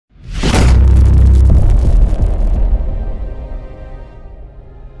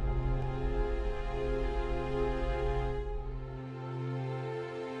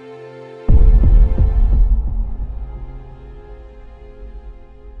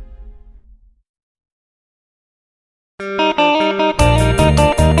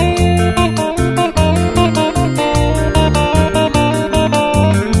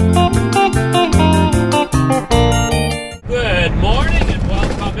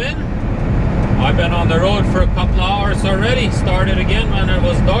been on the road for a couple of hours already. Started again when it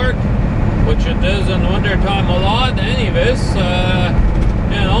was dark, which it is in winter time a lot anyways,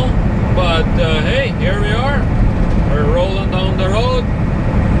 you know. But hey, here we are. We're rolling down the road.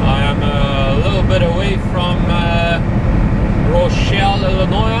 I am a little bit away from Rochelle,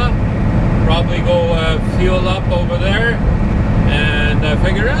 Illinois. Probably go fuel up over there, and I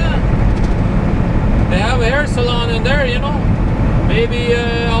figure they have a hair salon in there, you know. Maybe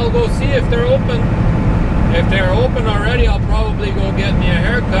I'll go see if they're open. If they're open already, I'll probably go get me a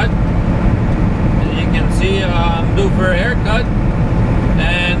haircut. And you can see I'm due for a haircut,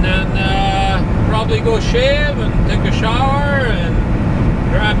 and then probably go shave and take a shower and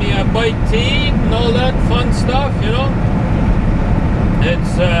grab me a bite to eat and all that fun stuff, you know.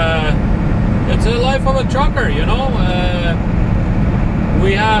 It's a life of a trucker, you know.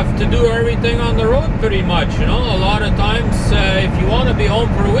 We have to do everything on the road pretty much, you know. A lot of times if you want to be home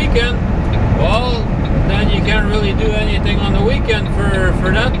for a weekend, well, then you can't really do anything on the weekend for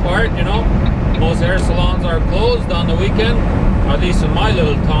that part, you know. Most hair salons are closed on the weekend, at least in my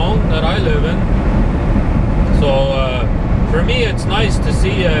little town that I live in. So for me, it's nice to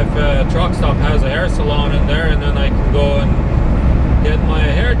see if Truck Stop has a hair salon in there, and then I can go and get my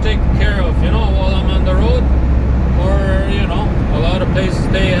hair taken care of, you know, while I'm on the road. Or, you know, a lot of places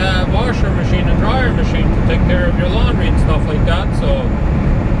they have washer machine and dryer machine to take care of your laundry and stuff like that. So,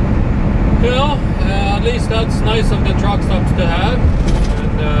 you know, at least that's nice of the truck stops to have.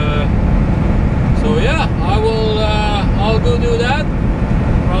 And so yeah, I'll go do that.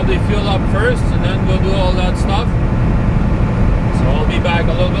 Probably fuel up first and then go do all that stuff. So I'll be back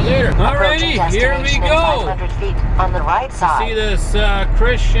a little bit later. Alrighty, here we go. 500 feet on the right side. See this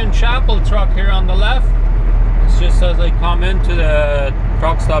Christian Chapel truck here on the left? It's just as I come into the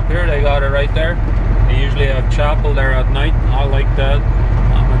truck stop here, they got it right there. They usually have chapel there at night. I like that.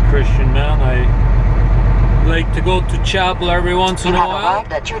 I'm a Christian man. I like to go to chapel every once in a while. You have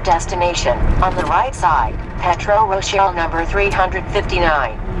arrived at your destination on the right side. Petro Rochelle number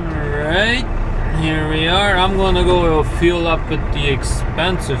 359. Alright, here we are. I'm gonna go fuel up with the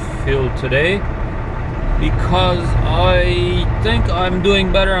expensive fuel today, because I think I'm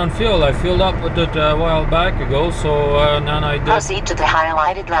doing better on fuel. I filled up with it a while back ago, so then I proceed to the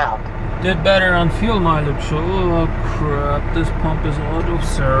highlighted route. Did better on fuel mileage. So, oh crap, this pump is out of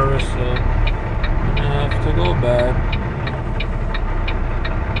service, so I have to go back.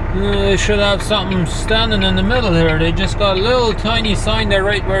 They should have something standing in the middle here. They just got a little tiny sign there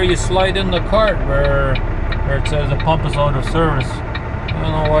right where you slide in the cart, where it says the pump is out of service. I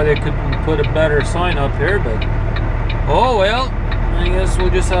don't know why they couldn't put a better sign up here, but oh well, I guess we'll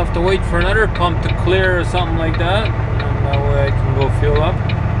just have to wait for another pump to clear or something like that, and that way I can go fuel up.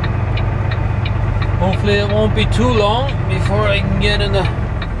 Hopefully it won't be too long before I can get in the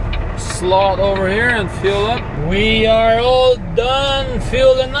slot over here and fuel up. We are all done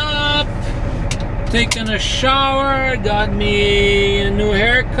fueling up, taking a shower, got me a new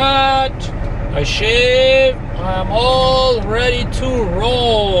haircut, I shaved, I'm all ready to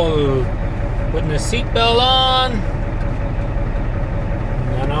roll. Putting the seatbelt on,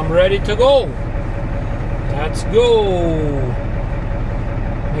 and I'm ready to go. Let's go.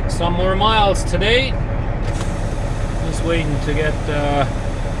 Make some more miles today. Just waiting to get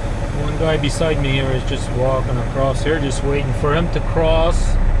one guy beside me here is just walking across here, just waiting for him to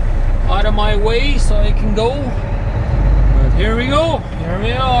cross out of my way so I can go. But here we go, here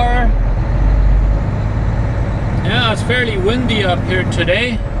we are. Yeah, it's fairly windy up here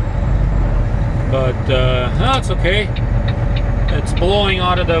today, but that's okay. It's blowing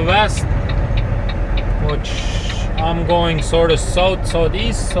out of the west, which I'm going sort of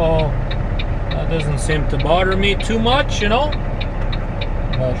south-southeast, so that doesn't seem to bother me too much, you know.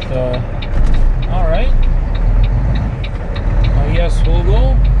 But alright, I guess we'll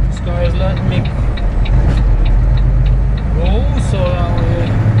go. This guy is letting me go, so that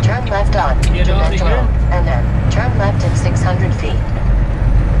way turn left on get out of here, and then turn left at 600 feet.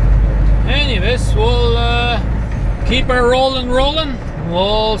 Anyways, we'll keep our rolling.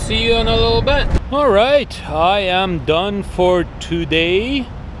 We'll see you in a little bit. Alright, I am done for today.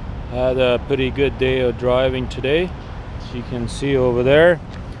 Had a pretty good day of driving today. As you can see over there,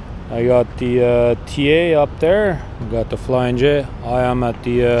 I got the TA up there. I got the Flying J. I am at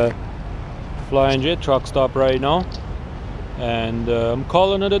the Flying J truck stop right now, and I'm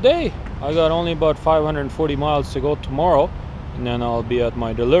calling it a day. I got only about 540 miles to go tomorrow, and then I'll be at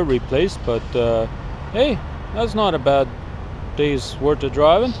my delivery place. But hey, that's not a bad day's worth of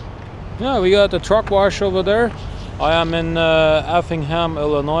driving. Yeah, we got the truck wash over there. I am in Effingham,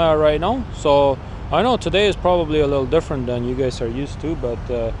 Illinois right now, so I know today is probably a little different than you guys are used to,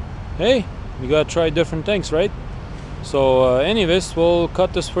 but hey, You gotta try different things, right? So anyways, we'll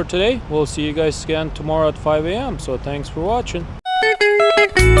cut this for today. We'll see you guys again tomorrow at 5 a.m. So thanks for watching.